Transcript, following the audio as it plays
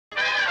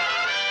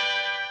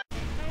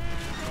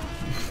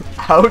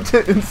How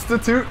to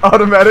institute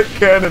automatic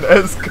cannon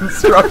as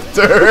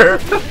constructor.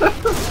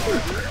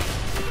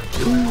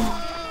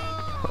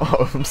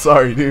 Oh, I'm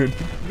sorry, dude.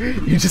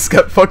 You just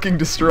got fucking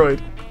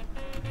destroyed.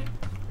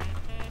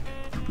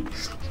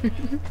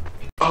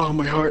 Oh,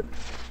 my heart.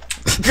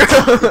 Go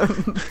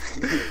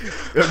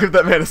give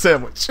that man a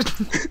sandwich.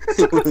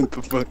 What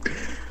the fuck?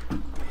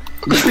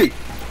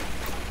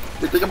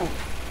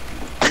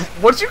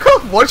 What'd you call?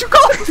 What'd you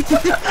call?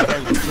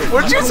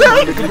 What'd you say?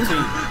 What'd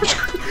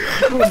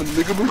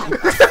you call it?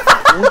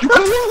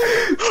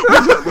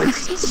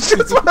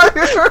 That's what I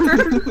heard.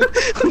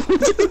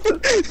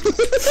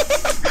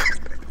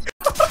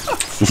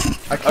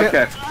 I can't.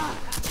 Okay.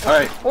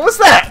 Alright. What was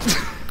that?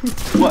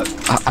 What?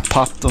 I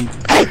popped them.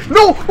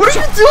 No! What are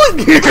you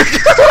doing here?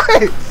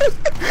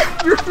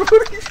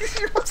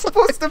 You're not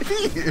supposed to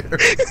be here.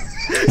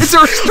 It's a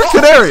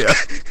restricted area.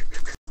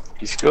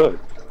 He's good.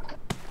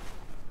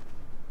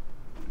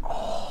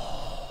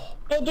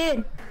 Hey,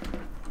 dude.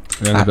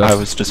 I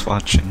was just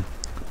watching.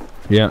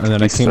 Yeah, and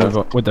then I came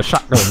over with the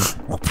shotgun.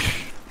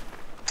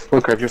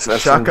 Look, I just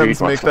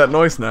Shotguns make that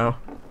noise now.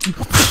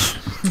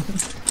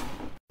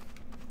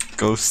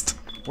 Ghost.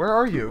 Where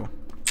are you?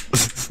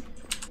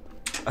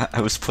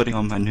 I was putting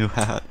on my new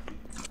hat.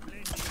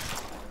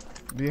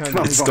 Behind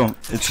on, you.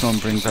 It's gonna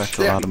bring back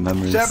a lot of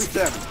memories.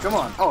 Stabby, come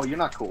on. Oh, you're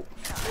not cool.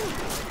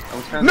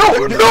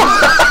 No! No!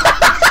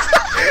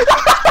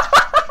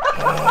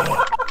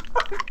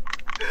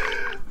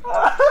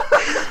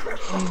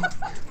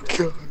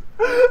 God.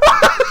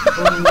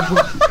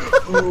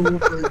 Oh my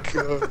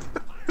god.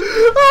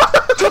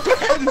 What the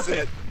heck is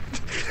it?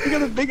 You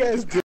got a big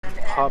ass dick.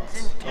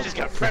 Pops. You just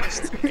got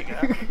friends.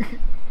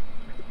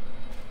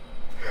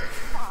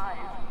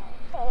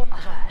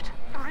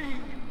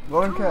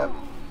 One cap.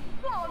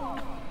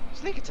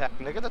 Sneak attack,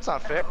 nigga. That's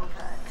not fair.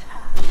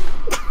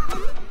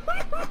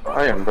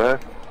 I am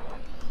back.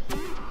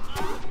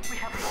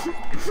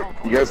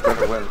 You guys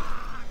better win.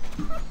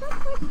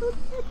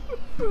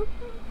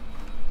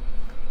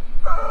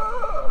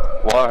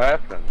 What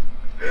happened?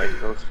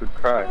 Like Ghost would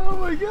cry. Oh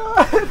my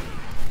god.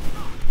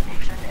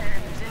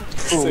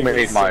 Who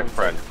made my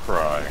friend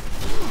cry?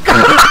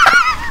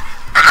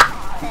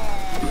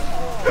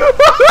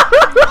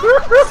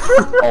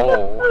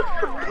 Oh.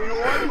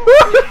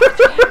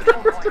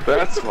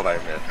 That's what I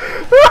meant.